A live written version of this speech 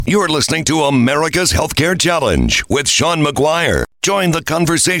You're listening to America's Healthcare Challenge with Sean McGuire. Join the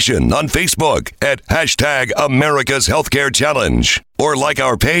conversation on Facebook at hashtag America's Healthcare Challenge or like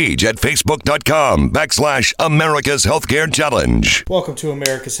our page at facebook.com/America's Healthcare Challenge. Welcome to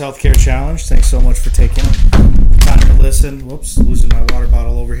America's Healthcare Challenge. Thanks so much for taking time to listen. Whoops, losing my water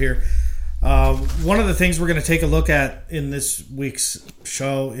bottle over here. One of the things we're going to take a look at in this week's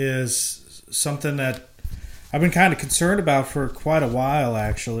show is something that I've been kind of concerned about for quite a while,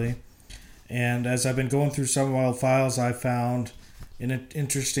 actually. And as I've been going through some of my files, I found an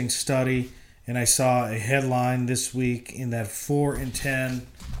interesting study, and I saw a headline this week in that 4 in 10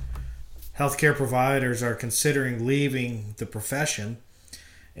 healthcare providers are considering leaving the profession.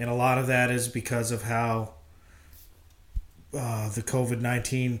 And a lot of that is because of how the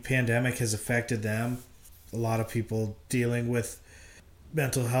COVID-19 pandemic has affected them. A lot of people dealing with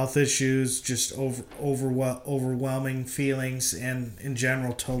mental health issues, just overwhelming feelings, and in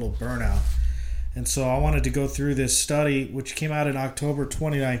general total burnout. And so I wanted to go through this study, which came out in October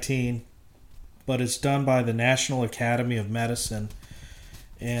 2019, but it's done by the National Academy of Medicine,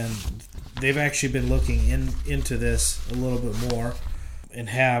 and they've actually been looking into this a little bit more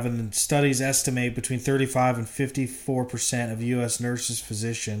and studies estimate between 35 and 54% of U.S. nurses,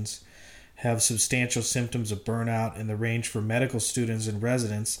 physicians have substantial symptoms of burnout, and the range for medical students and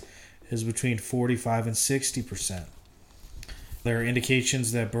residents is between 45 and 60%. There are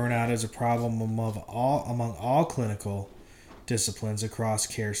indications that burnout is a problem among all clinical disciplines across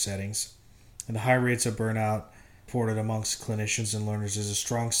care settings, and the high rates of burnout reported amongst clinicians and learners is a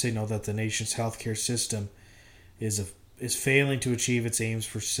strong signal that the nation's healthcare system is failing to achieve its aims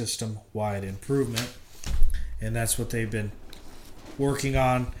for system-wide improvement, and that's what they've been working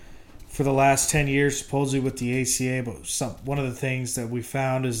on for the last 10 years, supposedly with the ACA. But one of the things that we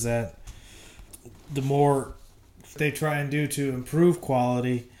found is that the more they try and do to improve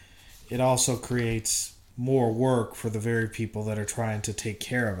quality, it also creates more work for the very people that are trying to take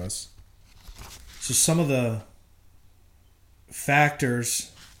care of us. So some of the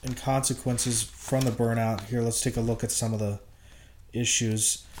factors and consequences from the burnout here, let's take a look at some of the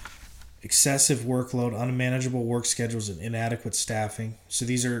issues. Excessive workload, unmanageable work schedules, and inadequate staffing. So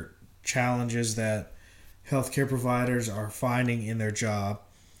these are challenges that healthcare providers are finding in their job.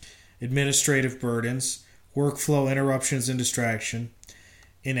 Administrative burdens, workflow interruptions and distraction,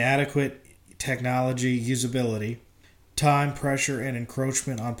 inadequate technology usability, time pressure and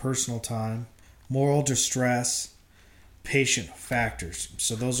encroachment on personal time, moral distress, patient factors.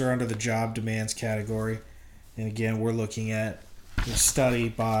 So those are under the job demands category. And again, we're looking at a study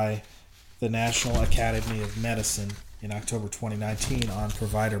by the National Academy of Medicine in October 2019 on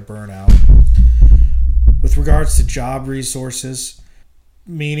provider burnout. With regards to job resources,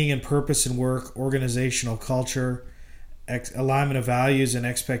 meaning and purpose in work, organizational culture, alignment of values and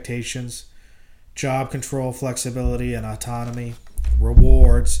expectations, job control, flexibility and autonomy,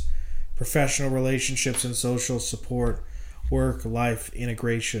 rewards, professional relationships and social support, work-life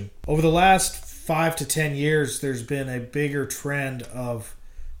integration. Over the last 5 to 10 years, there's been a bigger trend of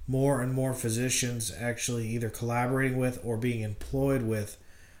more and more physicians actually either collaborating with or being employed with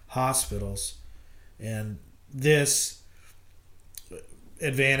hospitals. And this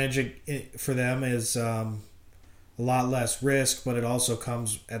advantage for them is a lot less risk, but it also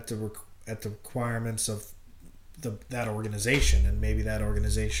comes at the requirements of that organization, and maybe that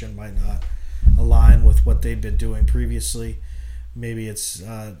organization might not align with what they've been doing previously. Maybe it's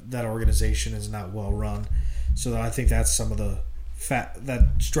that organization is not well run. So I think that's some of the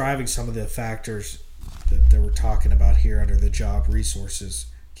that's driving some of the factors that we're talking about here under the job resources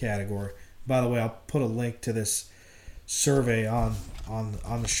category. By the way, I'll put a link to this survey on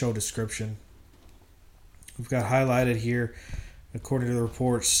the show description. We've got highlighted here, according to the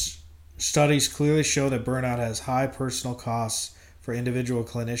reports, studies clearly show that burnout has high personal costs for individual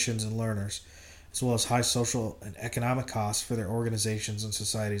clinicians and learners, as well as high social and economic costs for their organizations and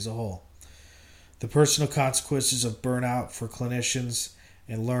society as a whole. The personal consequences of burnout for clinicians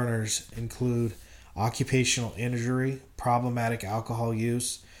and learners include occupational injury, problematic alcohol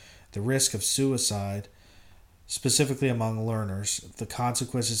use, the risk of suicide, specifically among learners. The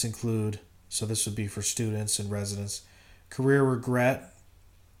consequences include, so this would be for students and residents, career regret,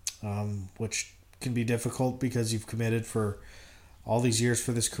 which can be difficult because you've committed for all these years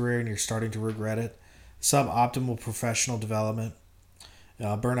for this career and you're starting to regret it. Suboptimal professional development.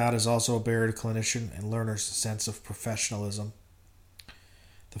 Burnout is also a barrier to clinician and learners' sense of professionalism.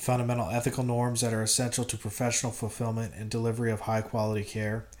 The fundamental ethical norms that are essential to professional fulfillment and delivery of high-quality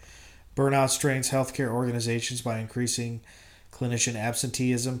care. Burnout strains healthcare organizations by increasing clinician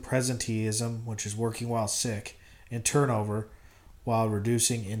absenteeism, presenteeism, which is working while sick, and turnover, while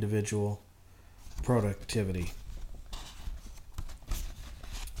reducing individual productivity.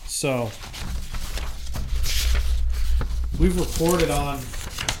 So, we've reported on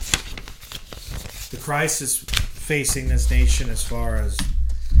the crisis facing this nation as far as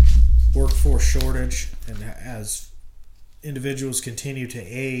workforce shortage, and as individuals continue to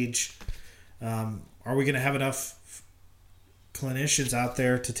age, are we going to have enough clinicians out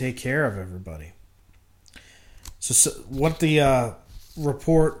there to take care of everybody? So what the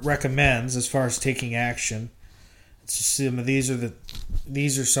report recommends as far as taking action, these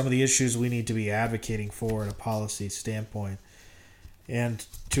are some of the issues we need to be advocating for in a policy standpoint. And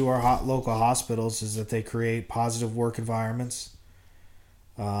to our local hospitals is that they create positive work environments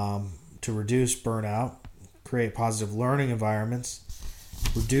to reduce burnout, create positive learning environments,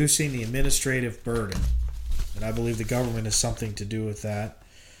 reducing the administrative burden. And I believe the government has something to do with that.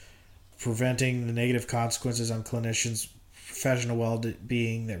 Preventing the negative consequences on clinicians' professional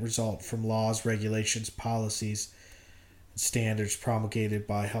well-being that result from laws, regulations, policies, and standards promulgated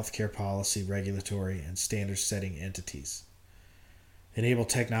by healthcare policy, regulatory, and standard-setting entities. Enable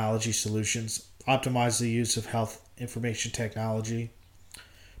technology solutions, optimize the use of health information technology,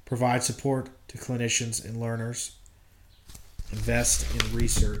 provide support to clinicians and learners, invest in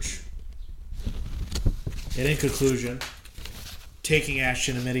research. And in conclusion, taking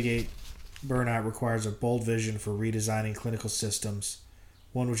action to mitigate burnout requires a bold vision for redesigning clinical systems,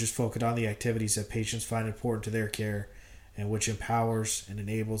 one which is focused on the activities that patients find important to their care and which empowers and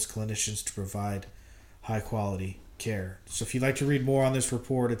enables clinicians to provide high-quality care. So if you'd like to read more on this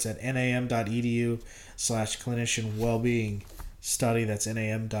report, it's at nam.edu/clinician wellbeing study. That's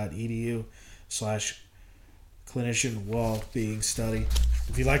nam.edu/clinician wellbeing study.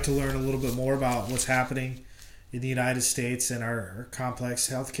 If you'd like to learn a little bit more about what's happening in the United States and our complex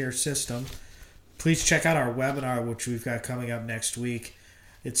healthcare system, please check out our webinar, which we've got coming up next week.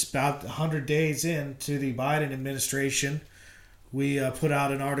 It's about 100 days into the Biden administration. We put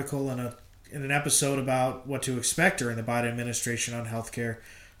out an article and an episode about what to expect during the Biden administration on healthcare.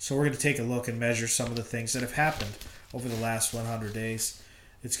 So we're going to take a look and measure some of the things that have happened over the last 100 days.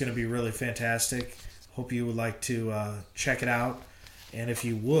 It's going to be really fantastic. Hope you would like to check it out. And if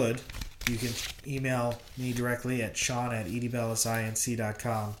you would, you can email me directly at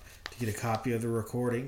sean@edbellisinc.com to get a copy of the recording